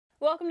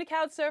Welcome to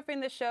Couch Surfing,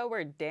 the show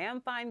where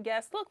damn fine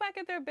guests look back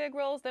at their big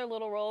roles, their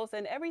little roles,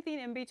 and everything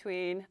in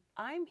between.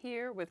 I'm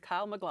here with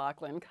Kyle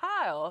MacLachlan.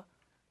 Kyle,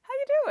 how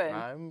you doing?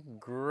 I'm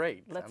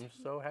great. I'm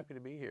so happy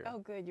to be here. Oh,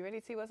 good. You ready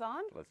to see what's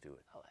on? Let's do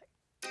it. All right.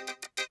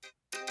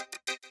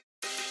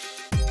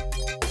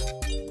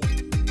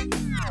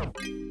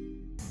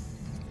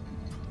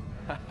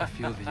 I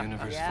feel the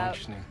universe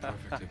functioning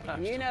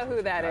perfectly. You know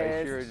who that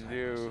is. I sure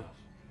do.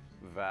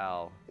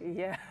 Val.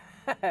 Yeah.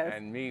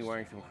 And me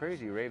wearing some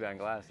crazy Ray-Ban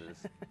glasses,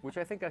 which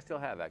I think I still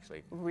have,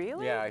 actually.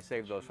 Really? Yeah, I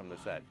saved those from the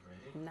set.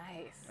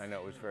 Nice. I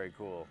know, it was very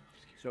cool.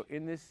 So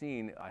in this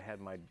scene, I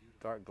had my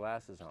dark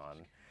glasses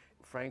on.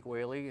 Frank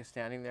Whaley is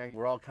standing there.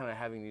 We're all kind of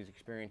having these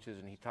experiences,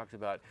 and he talks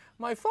about,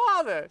 my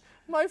father,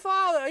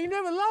 he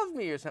never loved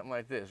me, or something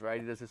like this, right?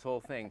 He does this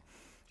whole thing.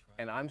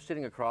 And I'm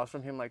sitting across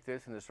from him like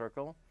this in a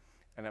circle,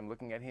 and I'm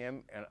looking at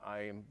him, and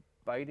I am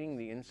biting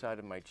the inside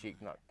of my cheek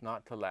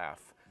not to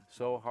laugh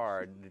so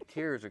hard. The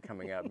tears are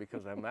coming out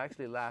because I'm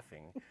actually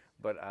laughing,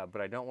 but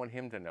I don't want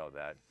him to know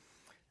that.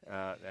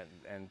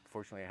 And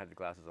fortunately I had the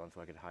glasses on so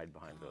I could hide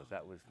behind those.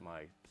 That was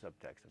my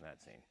subtext in that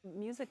scene.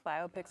 Music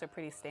biopics are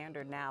pretty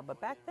standard now,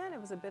 but back then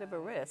it was a bit of a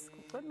risk.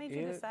 What made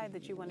you decide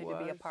that you wanted to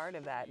be a part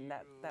of that, and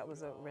that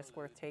was a risk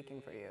worth taking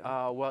for you?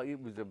 Well,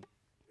 it was an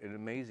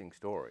amazing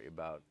story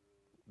about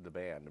the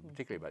band,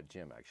 particularly about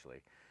Jim,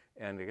 actually.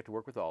 And I get to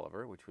work with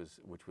Oliver, which was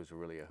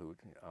really a hoot.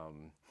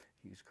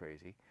 He's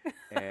crazy,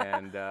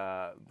 and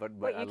but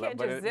you can't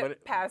just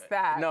zip past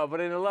that. No, but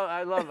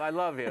I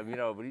love him, you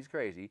know. But he's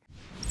crazy.